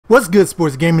What's good,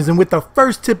 sports gamers, and with the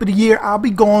first tip of the year, I'll be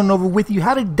going over with you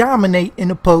how to dominate in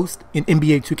the post in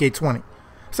NBA 2K20.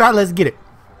 So let's get it.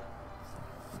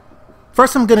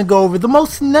 First, I'm going to go over the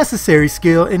most necessary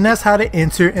skill, and that's how to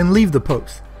enter and leave the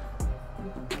post.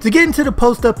 To get into the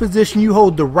post up position, you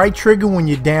hold the right trigger when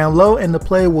you're down low and the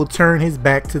player will turn his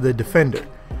back to the defender.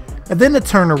 And then to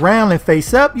turn around and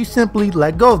face up, you simply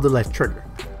let go of the left trigger.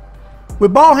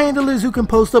 With ball handlers who can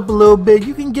post up a little bit,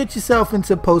 you can get yourself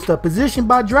into post up position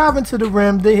by driving to the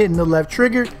rim, then hitting the left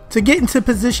trigger to get into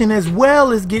position, as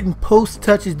well as getting post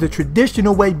touches the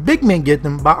traditional way big men get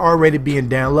them by already being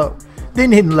down low,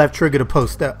 then hitting the left trigger to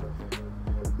post up.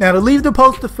 Now to leave the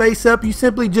post to face up, you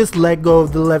simply just let go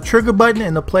of the left trigger button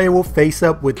and the player will face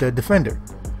up with the defender.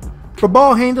 For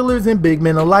ball handlers and big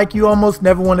men alike, you almost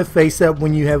never want to face up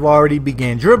when you have already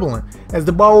began dribbling, as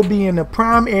the ball will be in the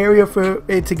prime area for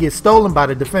it to get stolen by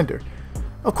the defender.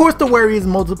 Of course, the worry is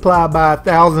multiplied by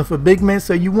 1,000 for big men,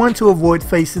 so you want to avoid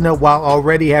facing up while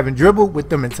already having dribbled with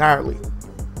them entirely.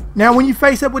 Now when you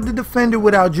face up with the defender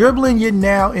without dribbling, you're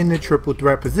now in the triple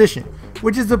threat position,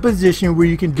 which is a position where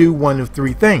you can do one of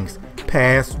three things: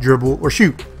 pass, dribble, or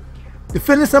shoot.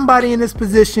 Defending somebody in this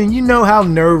position, you know how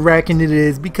nerve-wracking it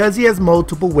is because he has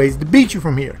multiple ways to beat you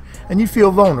from here, and you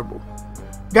feel vulnerable.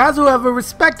 Guys who have a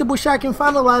respectable shot can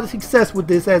find a lot of success with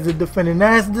this, as the defender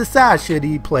now has to decide should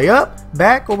he play up,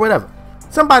 back, or whatever.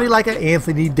 Somebody like an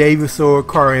Anthony Davis or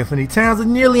Karl Anthony Towns is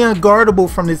nearly unguardable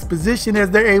from this position,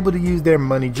 as they're able to use their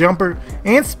money jumper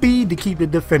and speed to keep the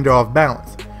defender off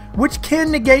balance, which can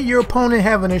negate your opponent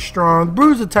having a strong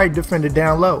bruiser type defender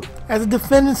down low, as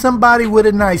defending somebody with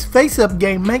a nice face-up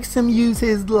game makes him use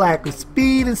his lack of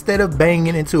speed instead of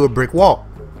banging into a brick wall.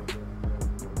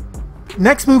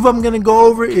 Next move I'm going to go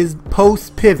over is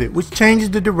post pivot, which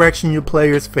changes the direction your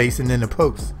player is facing in the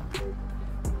post.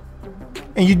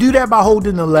 And you do that by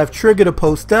holding the left trigger to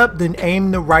post up, then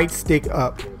aim the right stick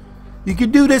up. You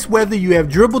can do this whether you have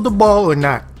dribbled the ball or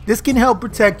not. This can help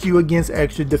protect you against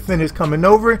extra defenders coming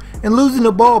over and losing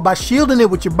the ball by shielding it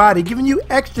with your body, giving you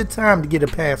extra time to get a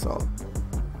pass off.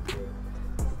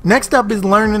 Next up is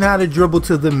learning how to dribble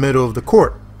to the middle of the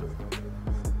court.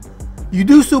 You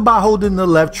do so by holding the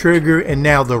left trigger and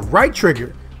now the right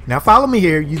trigger. Now follow me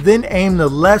here. You then aim the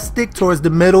left stick towards the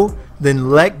middle,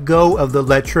 then let go of the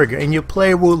left trigger, and your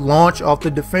player will launch off the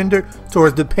defender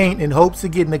towards the paint in hopes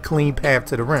of getting a clean path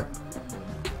to the rim.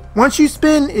 Once you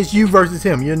spin, it's you versus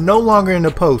him. You're no longer in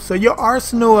the post, so your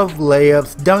arsenal of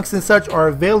layups, dunks, and such are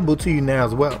available to you now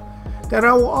as well. That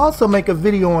I will also make a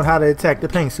video on how to attack the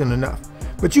paint soon enough.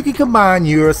 But you can combine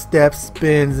your steps,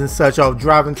 spins, and such off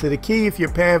driving to the key if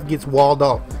your path gets walled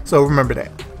off, so remember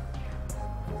that.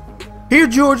 Here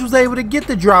George was able to get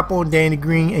the drop on Danny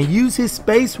Green and use his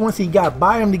space once he got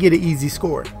by him to get an easy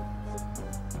score.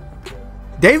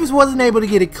 Davis wasn't able to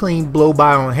get a clean blow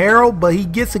by on Harold, but he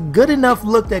gets a good enough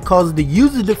look that causes the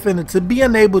user defender to be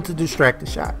unable to distract the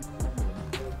shot.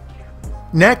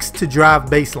 Next, to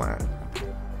drive baseline.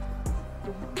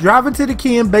 Driving to the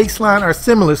key and baseline are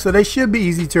similar, so they should be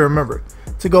easy to remember.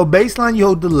 To go baseline, you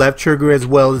hold the left trigger as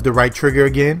well as the right trigger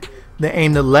again. Then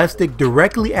aim the left stick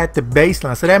directly at the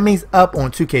baseline, so that means up on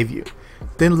 2K view.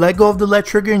 Then let go of the left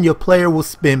trigger and your player will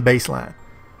spin baseline.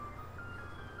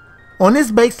 On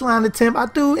this baseline attempt, I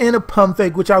threw in a pump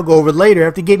fake, which I'll go over later,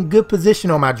 after getting good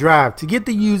position on my drive to get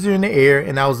the user in the air,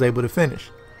 and I was able to finish.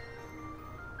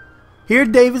 Here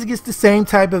Davis gets the same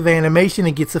type of animation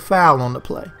and gets a foul on the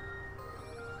play.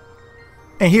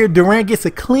 And here Durant gets a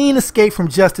clean escape from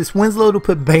Justice Winslow to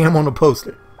put Bam on the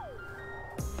poster.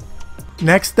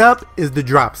 Next up is the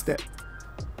drop step.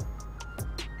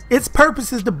 Its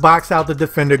purpose is to box out the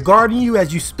defender guarding you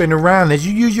as you spin around, as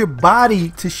you use your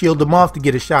body to shield them off to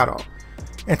get a shot off.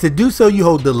 And to do so, you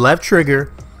hold the left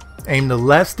trigger, aim the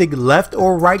left stick left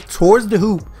or right towards the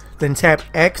hoop, then tap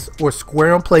X or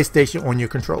square on PlayStation on your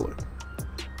controller.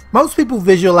 Most people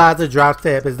visualize a drop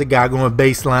step as the guy going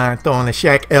baseline, throwing a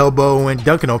Shaq elbow and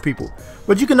dunking on people,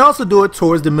 but you can also do it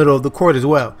towards the middle of the court as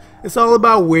well. It's all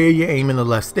about where you're aiming the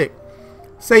left stick.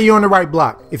 Say you're on the right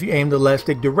block. If you aim the left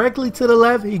stick directly to the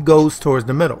left, he goes towards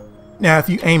the middle. Now if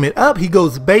you aim it up, he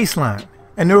goes baseline,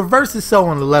 and the reverse is so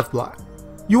on the left block.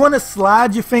 You want to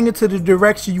slide your finger to the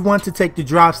direction you want to take the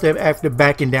drop step after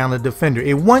backing down the defender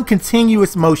in one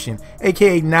continuous motion,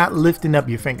 aka not lifting up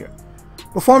your finger.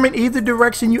 Performing either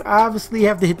direction, you obviously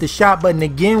have to hit the shot button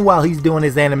again while he's doing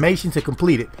his animation to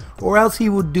complete it, or else he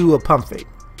will do a pump fake.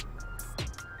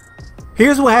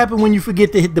 Here's what happens when you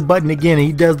forget to hit the button again and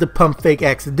he does the pump fake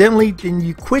accidentally, then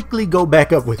you quickly go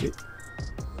back up with it.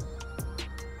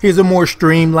 Here's a more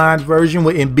streamlined version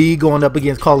with Embiid going up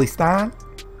against Cauley Stein.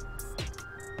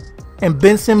 And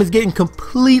Ben Simmons getting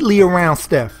completely around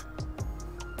Steph.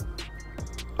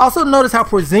 Also notice how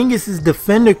Porzingis'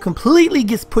 defender completely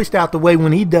gets pushed out the way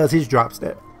when he does his drop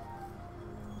step.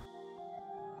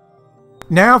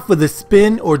 Now for the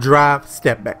spin or drive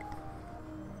step back.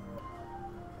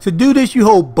 To do this, you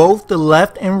hold both the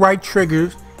left and right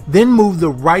triggers, then move the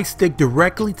right stick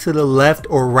directly to the left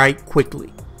or right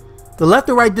quickly. The left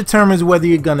or right determines whether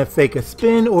you're going to fake a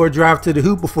spin or a drive to the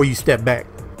hoop before you step back.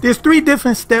 There's 3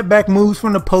 different step back moves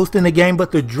from the post in the game,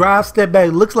 but the drive step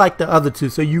back looks like the other 2,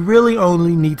 so you really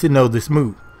only need to know this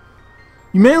move.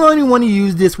 You may only want to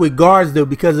use this with guards though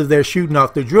because of their shooting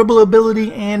off the dribble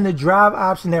ability and the drive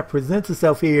option that presents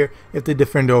itself here if the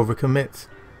defender overcommits.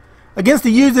 Against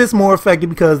the user it's more effective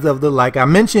because of the, like I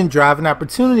mentioned, driving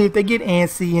opportunity if they get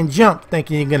antsy and jump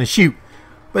thinking you're going to shoot.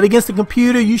 But against the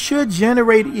computer you should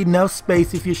generate enough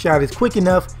space. If your shot is quick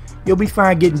enough, you'll be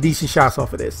fine getting decent shots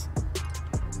off of this.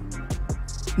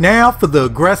 Now for the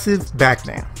aggressive back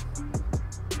down.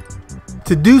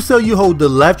 To do so, you hold the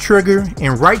left trigger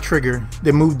and right trigger,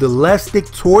 then move the left stick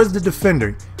towards the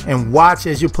defender and watch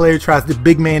as your player tries to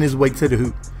big man his way to the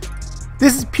hoop.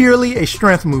 This is purely a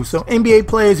strength move, so NBA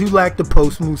players who lack the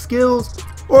post move skills,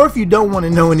 or if you don't want to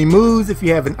know any moves, if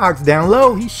you have an ox down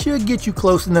low, he should get you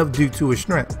close enough due to his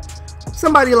strength.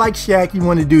 Somebody like Shaq, you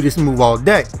want to do this move all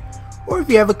day. Or if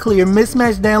you have a clear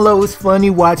mismatch down low, it's funny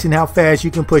watching how fast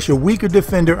you can push a weaker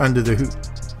defender under the hoop.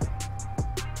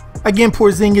 Again,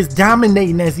 Porzingis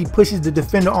dominating as he pushes the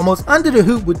defender almost under the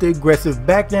hoop with the aggressive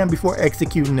back down before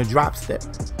executing the drop step.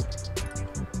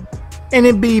 And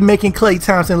it be making Klay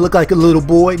Thompson look like a little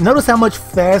boy. Notice how much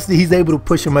faster he's able to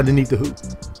push him underneath the hoop.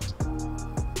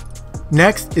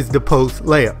 Next is the post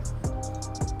layup.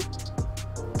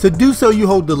 To do so, you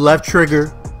hold the left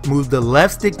trigger, move the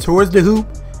left stick towards the hoop,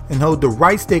 and hold the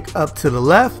right stick up to the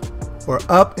left or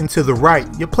up and to the right.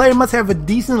 Your player must have a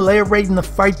decent layup rating to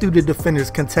fight through the defender's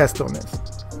contest on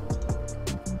this.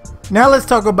 Now let's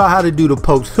talk about how to do the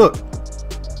post hook.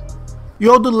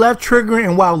 You hold the left trigger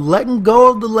and while letting go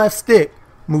of the left stick,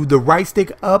 move the right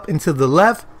stick up and to the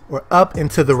left or up and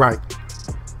to the right.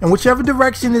 And whichever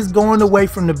direction is going away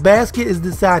from the basket is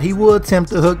the side he will attempt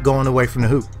the hook going away from the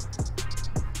hoop.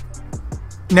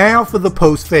 Now for the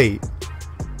post fade.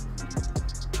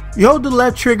 You hold the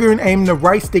left trigger and aim the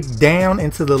right stick down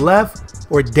and to the left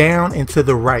or down and to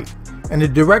the right, and the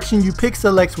direction you pick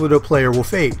selects where the player will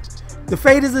fade. The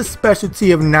fade is a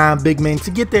specialty of non-big men to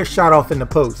get their shot off in the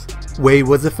post. Wade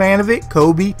was a fan of it,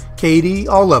 Kobe, KD,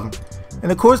 all of them.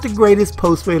 And of course the greatest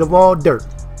post fade of all, Dirk.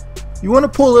 You want to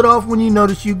pull it off when you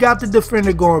notice you got the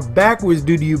defender going backwards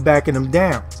due to you backing him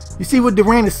down. You see with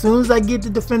Durant, as soon as I get the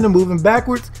defender moving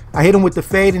backwards, I hit him with the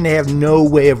fade and they have no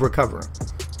way of recovering.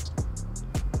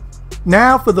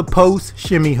 Now for the post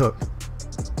shimmy hook.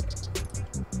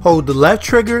 Hold the left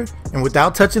trigger and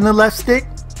without touching the left stick,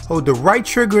 hold the right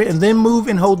trigger and then move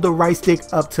and hold the right stick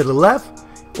up to the left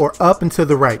or up and to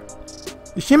the right.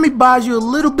 The shimmy buys you a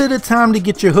little bit of time to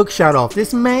get your hook shot off.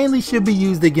 This mainly should be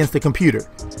used against the computer.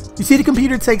 You see the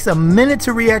computer takes a minute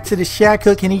to react to the Shaq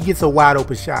hook and he gets a wide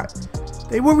open shot.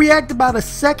 They will react about a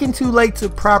second too late to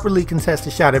properly contest the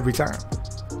shot every time.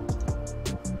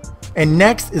 And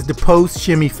next is the post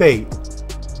shimmy fade.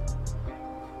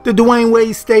 The Dwayne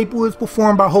Wade staple is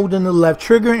performed by holding the left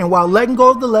trigger and while letting go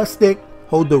of the left stick,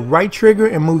 hold the right trigger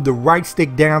and move the right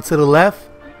stick down to the left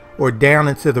or down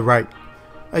and to the right.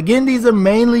 Again, these are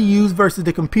mainly used versus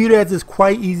the computer as it's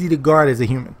quite easy to guard as a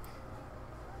human.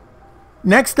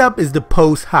 Next up is the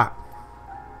post hop,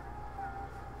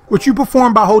 which you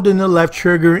perform by holding the left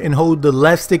trigger and hold the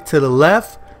left stick to the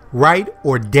left, right,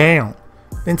 or down.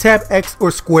 Then tap X or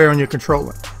square on your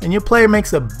controller, and your player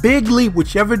makes a big leap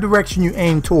whichever direction you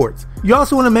aim towards. You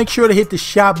also want to make sure to hit the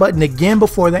shot button again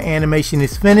before the animation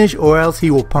is finished or else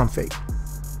he will pump fake.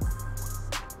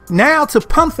 Now to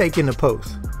pump fake in the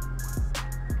post.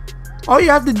 All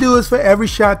you have to do is for every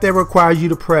shot that requires you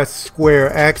to press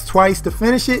square X twice to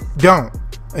finish it, don't.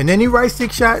 And any right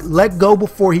stick shot, let go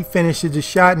before he finishes the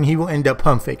shot and he will end up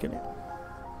pump faking it.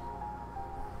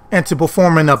 And to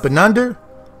perform an up and under,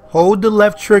 hold the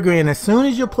left trigger and as soon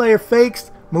as your player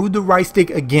fakes, move the right stick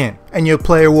again and your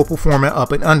player will perform an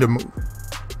up and under move.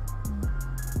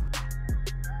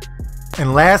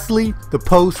 And lastly, the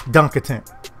post dunk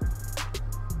attempt.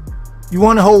 You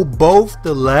want to hold both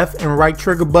the left and right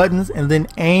trigger buttons and then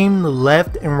aim the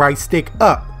left and right stick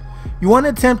up. You want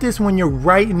to attempt this when you're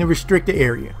right in the restricted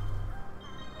area.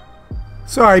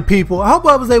 Sorry people, I hope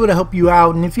I was able to help you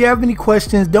out, and if you have any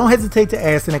questions, don't hesitate to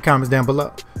ask in the comments down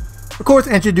below. Of course,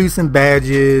 introducing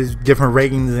badges, different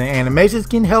ratings, and animations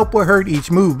can help or hurt each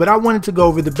move, but I wanted to go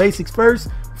over the basics first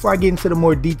before I get into the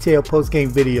more detailed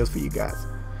post-game videos for you guys.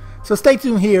 So stay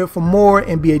tuned here for more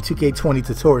NBA 2K20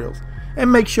 tutorials.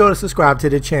 and make sure to subscribe to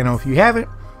the channel if you haven't.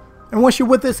 And once you're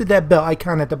with us, hit that bell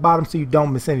icon at the bottom so you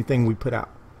don't miss anything we put out.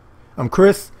 I'm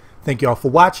Chris. Thank y'all for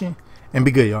watching, and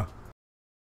be good, y'all.